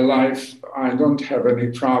in my life, I don't have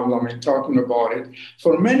any problem in talking about it.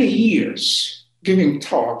 For many years, giving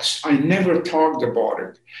talks, I never talked about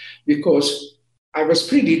it because I was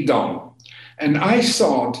pretty dumb. And I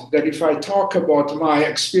thought that if I talk about my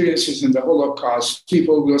experiences in the Holocaust,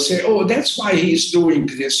 people will say, oh, that's why he's doing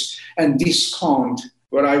this, and discount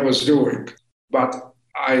what I was doing. But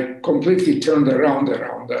I completely turned around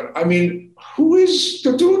that. I mean, who is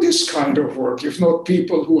to do this kind of work, if not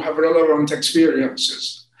people who have relevant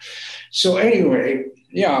experiences? So anyway,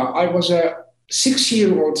 I was a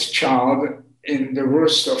 6-year-old child in the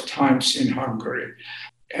worst of times in Hungary.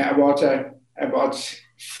 About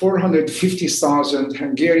 450,000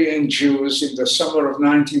 Hungarian Jews in the summer of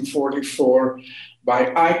 1944 by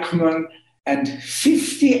Eichmann and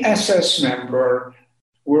 50 SS members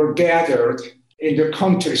were gathered in the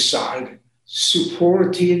countryside,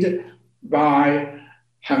 supported by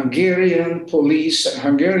Hungarian police and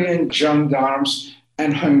Hungarian gendarmes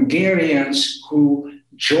and Hungarians who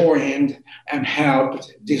joined and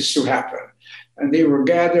helped this to happen. And they were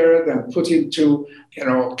gathered and put into,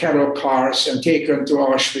 cattle cars and taken to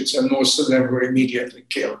Auschwitz, and most of them were immediately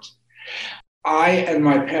killed. I and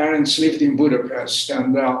my parents lived in Budapest,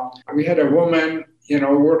 and we had a woman,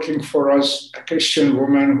 working for us, a Christian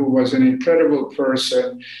woman who was an incredible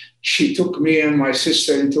person. She took me and my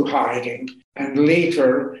sister into hiding. And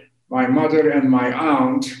later, my mother and my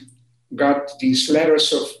aunt got these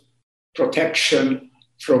letters of protection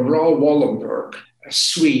from Raoul Wallenberg, a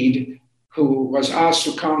Swede, who was asked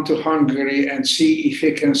to come to Hungary and see if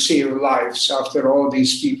he can save lives after all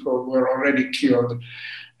these people were already killed.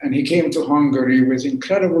 And he came to Hungary with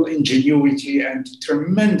incredible ingenuity and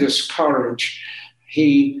tremendous courage.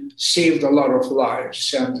 He saved a lot of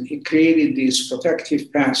lives, and he created these protective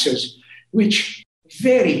passes, which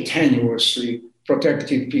very tenuously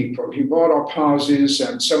protected people. He bought up houses,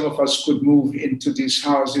 and some of us could move into these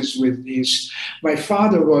houses with these. My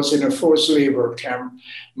father was in a forced labor camp.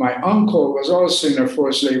 My uncle was also in a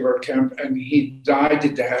forced labor camp, and he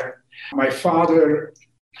died there. My father,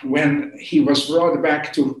 when he was brought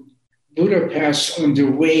back to Budapest on the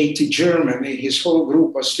way to Germany, his whole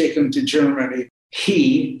group was taken to Germany.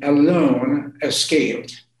 He alone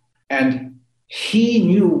escaped. And he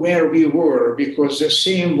knew where we were because the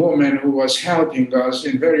same woman who was helping us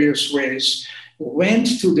in various ways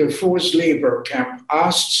went to the forced labor camp,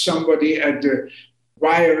 asked somebody at the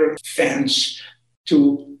wire fence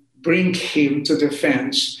to bring him to the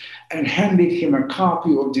fence, and handed him a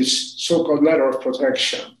copy of this so-called letter of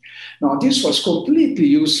protection. Now, this was completely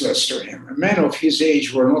useless to him. Men of his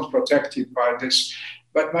age were not protected by this.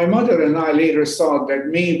 But my mother and I later thought that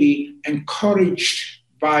maybe encouraged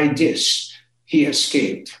by this, he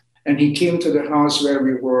escaped. And he came to the house where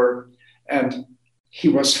we were, and he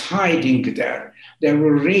was hiding there. There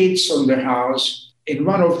were raids on the house. In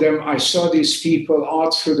one of them, I saw these people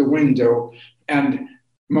out through the window and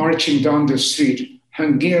marching down the street,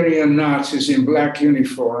 Hungarian Nazis in black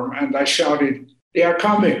uniform. And I shouted, "They are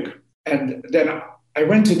coming." And then I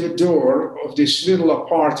went to the door of this little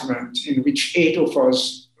apartment in which 8 of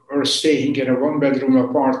us were staying in a 1-bedroom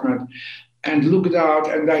apartment, and looked out,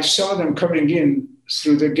 and I saw them coming in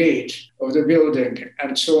through the gate of the building.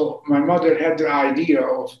 And so my mother had the idea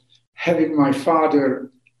of having my father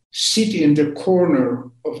sit in the corner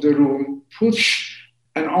of the room, push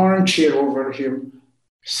an armchair over him,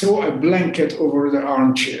 throw a blanket over the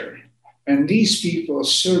armchair. And these people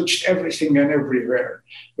searched everything and everywhere,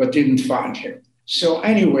 but didn't find him. So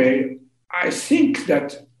anyway, I think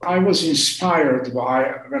that I was inspired by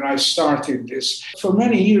when I started this. For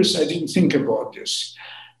many years, I didn't think about this.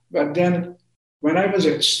 But then when I was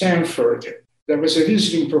at Stanford, there was a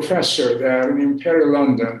visiting professor there in Imperial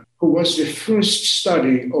London who was the first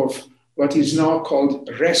study of what is now called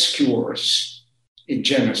rescuers in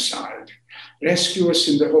genocide. Rescuers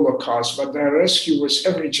in the Holocaust, but there are rescuers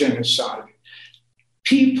every genocide.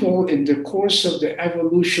 People in the course of the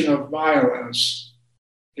evolution of violence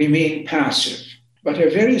remain passive, but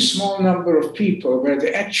a very small number of people where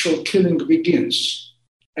the actual killing begins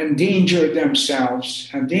endanger themselves,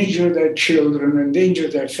 endanger their children, endanger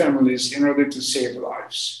their families in order to save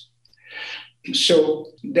lives. So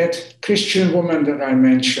that Christian woman that I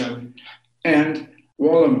mentioned and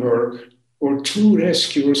Wallenberg were two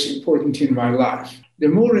rescuers important in my life. The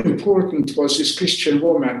more important was this Christian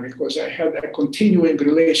woman because I had a continuing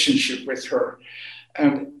relationship with her.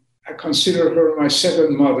 And I consider her my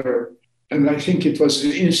second mother. And I think it was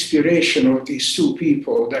the inspiration of these two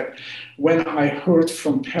people that when I heard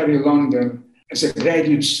from Perry London as a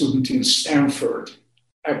graduate student in Stanford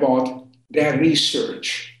about their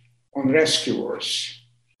research on rescuers,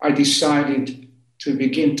 I decided to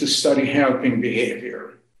begin to study helping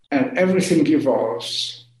behavior. And everything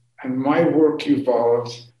evolves, and my work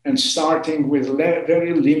evolved, and starting with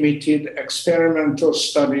very limited experimental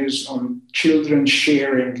studies on children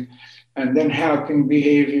sharing, and then helping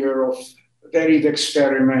behavior of varied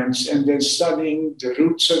experiments, and then studying the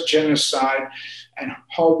roots of genocide and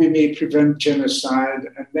how we may prevent genocide,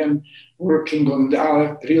 and then working on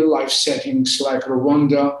the real-life settings like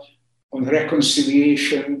Rwanda, on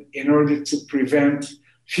reconciliation in order to prevent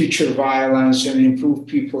future violence and improve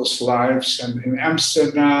people's lives, and in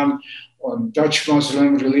Amsterdam, on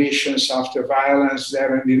Dutch-Muslim relations after violence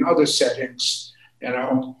there, and in other settings.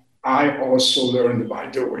 I also learned by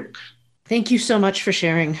doing. Thank you so much for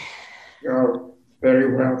sharing. You're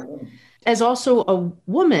very welcome. As also a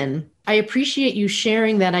woman, I appreciate you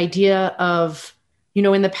sharing that idea of,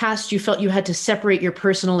 in the past you felt you had to separate your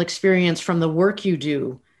personal experience from the work you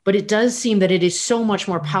do. But it does seem that it is so much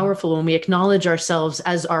more powerful when we acknowledge ourselves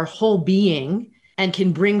as our whole being and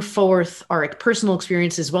can bring forth our personal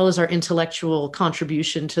experience as well as our intellectual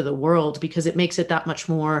contribution to the world, because it makes it that much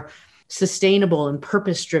more sustainable and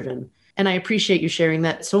purpose-driven. And I appreciate you sharing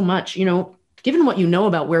that so much. Given what you know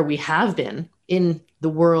about where we have been in the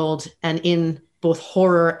world and in both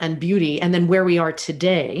horror and beauty, and then where we are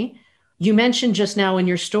today, you mentioned just now in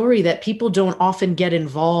your story that people don't often get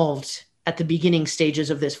involved at the beginning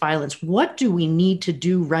stages of this violence. What do we need to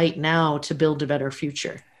do right now to build a better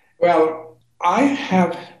future? Well, I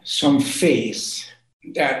have some faith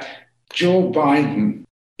that Joe Biden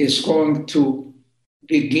is going to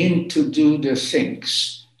begin to do the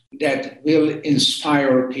things that will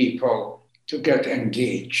inspire people to get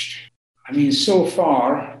engaged. So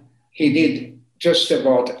far, he did just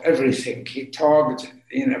about everything. He talked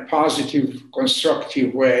in a positive,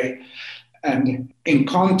 constructive way. And in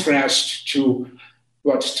contrast to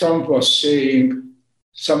what Trump was saying,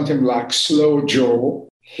 something like slow Joe,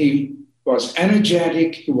 he was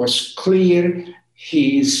energetic, he was clear,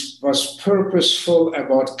 he was purposeful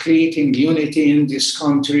about creating unity in this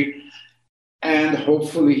country, and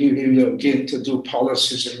hopefully he will begin to do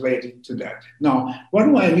policies related to that. Now, what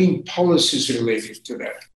do I mean policies related to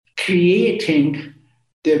that? Creating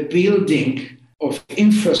the building of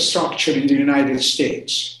infrastructure in the United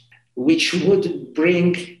States, which would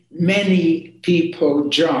bring many people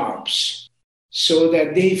jobs so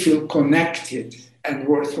that they feel connected and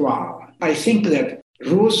worthwhile. I think that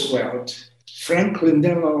Franklin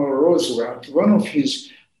Delano Roosevelt, one of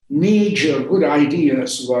his major good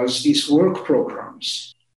ideas was these work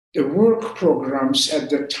programs. The work programs at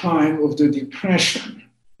the time of the Depression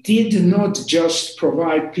did not just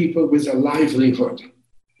provide people with a livelihood.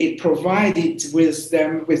 It provided with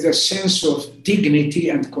them with a sense of dignity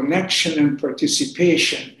and connection and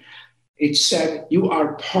participation. It said, you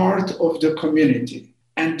are part of the community.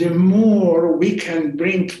 And the more we can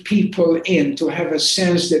bring people in to have a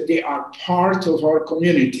sense that they are part of our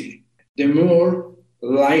community, the more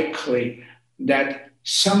likely that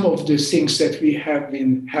some of the things that we have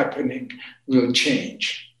been happening will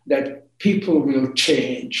change, that people will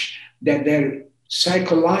change, that their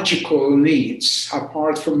psychological needs,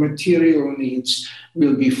 apart from material needs,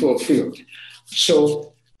 will be fulfilled.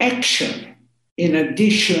 So action, in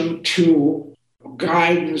addition to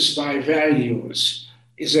guidance by values,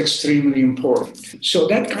 is extremely important. So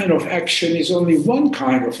that kind of action is only one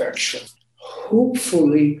kind of action.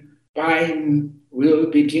 Hopefully, Biden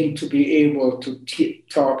will begin to be able to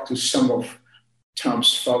talk to some of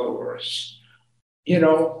Trump's followers.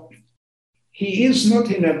 He is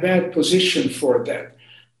not in a bad position for that.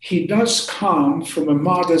 He does come from a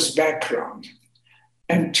modest background.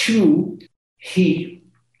 And two, he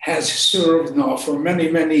has served now for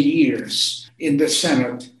many, many years in the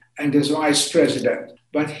Senate and as vice president,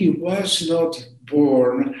 but he was not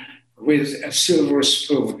born with a silver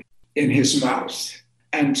spoon in his mouth.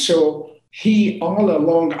 And so he all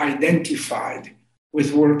along identified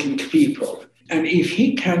with working people. And if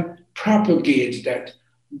he can propagate that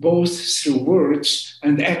both through words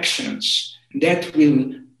and actions, that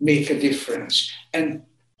will make a difference. And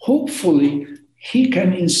hopefully he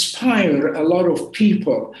can inspire a lot of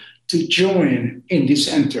people to join in this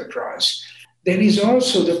enterprise. There is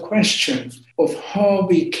also the question of how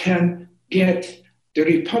we can get the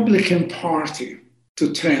Republican Party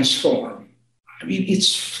to transform. I mean,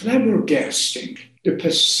 it's flabbergasting, the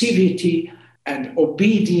passivity and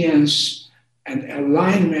obedience and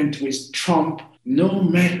alignment with Trump, no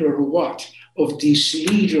matter what, of these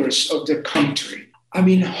leaders of the country. I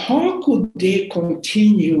mean, how could they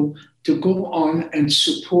continue to go on and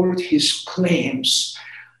support his claims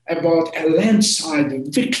about a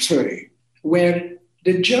landslide victory where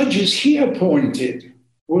the judges he appointed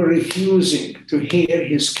were refusing to hear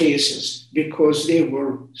his cases because they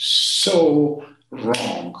were so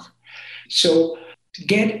wrong? So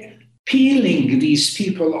peeling these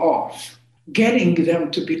people off, getting them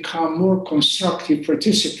to become more constructive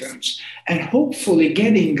participants, and hopefully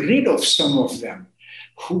getting rid of some of them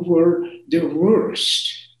who were the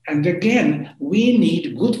worst. And again, we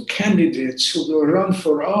need good candidates who will run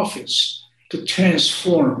for office to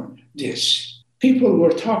transform this. People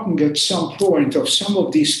were talking at some point of some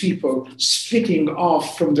of these people splitting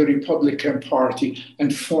off from the Republican Party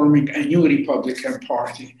and forming a new Republican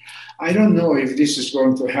Party. I don't know if this is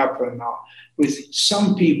going to happen now, with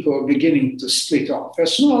some people beginning to split off. A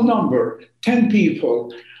small number, 10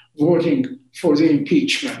 people voting for the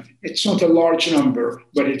impeachment. It's not a large number,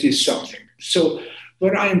 but it is something. So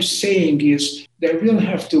what I'm saying is there will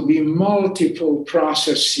have to be multiple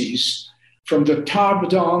processes from the top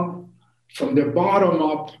down, from the bottom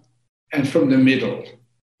up, and from the middle.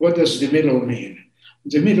 What does the middle mean?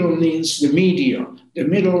 The middle means the media. The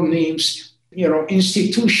middle means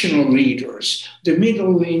institutional leaders. The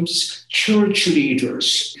middle means church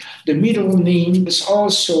leaders. The middle means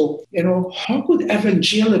also, how could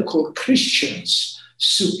evangelical Christians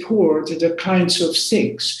support the kinds of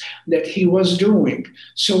things that he was doing?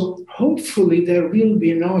 So hopefully there will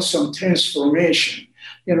be now some transformation.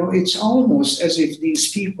 It's almost as if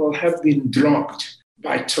these people have been drugged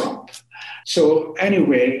by Trump. So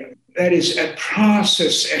anyway, that is a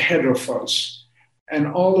process ahead of us. And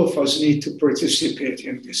all of us need to participate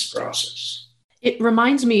in this process. It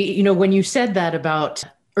reminds me, when you said that about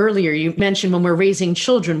earlier, you mentioned when we're raising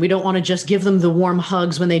children, we don't want to just give them the warm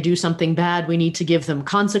hugs when they do something bad. We need to give them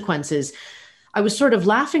consequences. I was sort of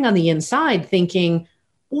laughing on the inside thinking,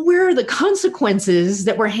 where are the consequences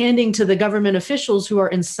that we're handing to the government officials who are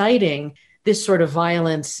inciting this sort of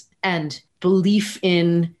violence and belief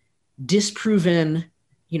in disproven,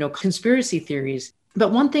 conspiracy theories?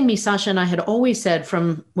 But one thing Misasha and I had always said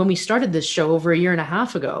from when we started this show over a year and a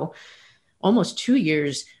half ago, almost 2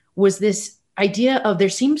 years, was this idea of there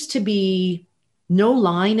seems to be no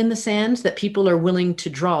line in the sand that people are willing to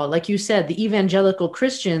draw. Like you said, the evangelical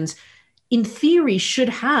Christians, in theory, should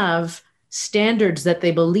have standards that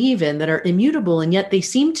they believe in that are immutable, and yet they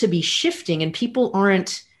seem to be shifting, and people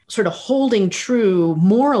aren't sort of holding true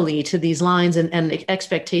morally to these lines and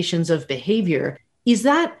expectations of behavior. Is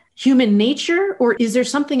that human nature, or is there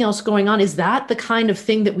something else going on? Is that the kind of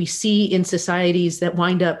thing that we see in societies that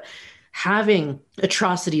wind up having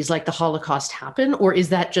atrocities like the Holocaust happen, or is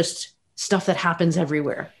that just stuff that happens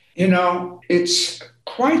everywhere? It's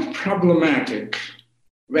quite problematic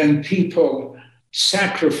when people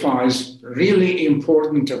sacrifice really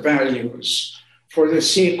important values for the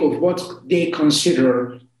sake of what they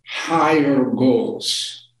consider higher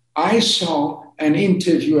goals. I saw an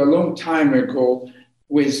interview a long time ago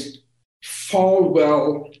with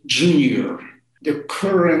Falwell Jr., the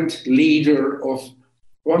current leader of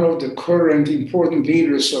one of the current important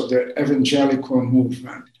leaders of the evangelical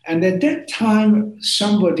movement. And at that time,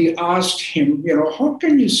 somebody asked him, how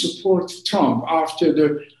can you support Trump after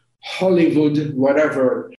the Hollywood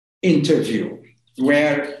whatever interview,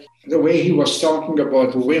 where the way he was talking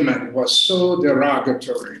about women was so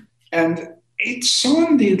derogatory. And it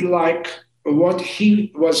sounded like what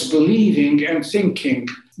he was believing and thinking,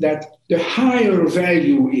 that the higher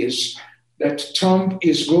value is that Trump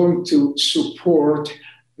is going to support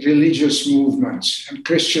religious movements and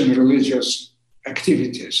Christian religious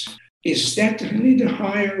activities. Is that really the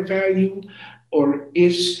higher value, or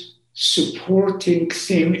is supporting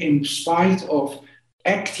them in spite of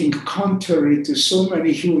acting contrary to so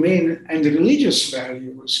many humane and religious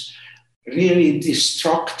values really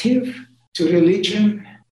destructive to religion?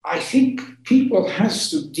 I think people has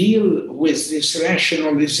to deal with this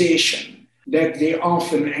rationalization that they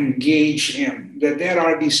often engage in, that there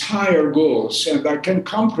are these higher goals, and I can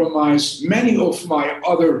compromise many of my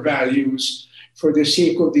other values for the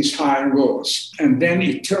sake of these higher goals. And then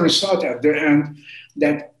it turns out at the end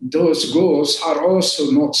that those goals are also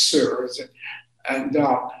not served and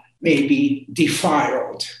maybe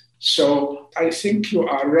defiled. So I think you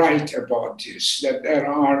are right about this, that there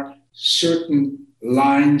are certain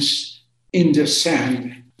lines in the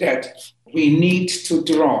sand that we need to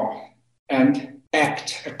draw and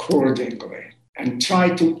act accordingly and try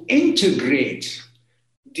to integrate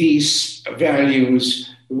these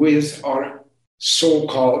values with our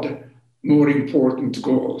so-called more important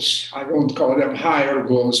goals. I won't call them higher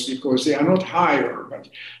goals because they are not higher, but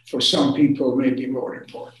for some people may be more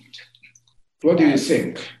important. What do you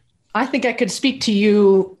think? I think I could speak to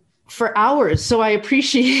you for hours. So I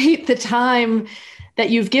appreciate the time that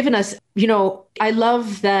you've given us. You know, I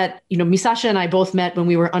love that, Misasha and I both met when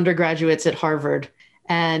we were undergraduates at Harvard.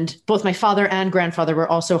 And both my father and grandfather were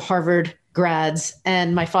also Harvard grads.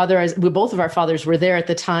 And my father, both of our fathers were there at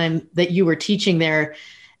the time that you were teaching there.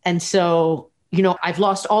 And so, I've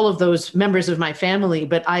lost all of those members of my family,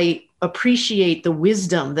 but I appreciate the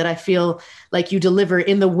wisdom that I feel like you deliver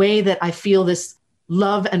in the way that I feel this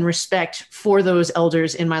love and respect for those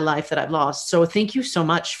elders in my life that I've lost. So thank you so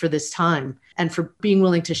much for this time and for being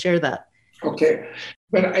willing to share that. Okay.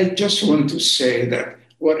 But I just want to say that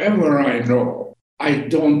whatever I know, I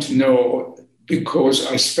don't know because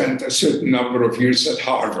I spent a certain number of years at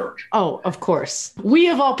Harvard. Oh, of course. We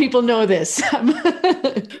of all people know this.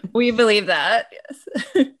 We believe that,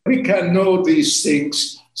 yes. We can know these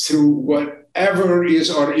things through whatever is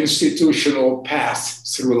our institutional path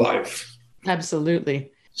through life.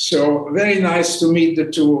 Absolutely. So very nice to meet the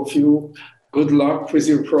two of you. Good luck with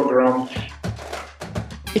your program.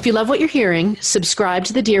 If you love what you're hearing, subscribe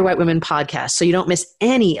to the Dear White Women podcast so you don't miss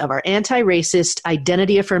any of our anti-racist,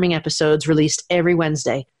 identity-affirming episodes released every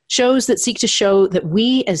Wednesday. Shows that seek to show that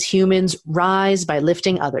we as humans rise by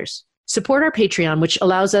lifting others. Support our Patreon, which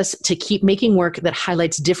allows us to keep making work that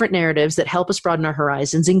highlights different narratives that help us broaden our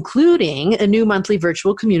horizons, including a new monthly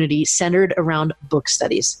virtual community centered around book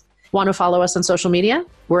studies. Want to follow us on social media?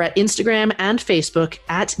 We're at Instagram and Facebook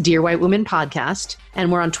at Dear White Women Podcast, and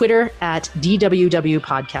we're on Twitter at DWW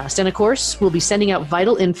Podcast. And of course, we'll be sending out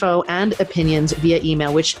vital info and opinions via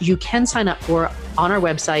email, which you can sign up for on our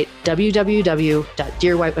website,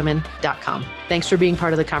 www.dearwhitewomen.com. Thanks for being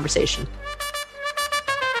part of the conversation.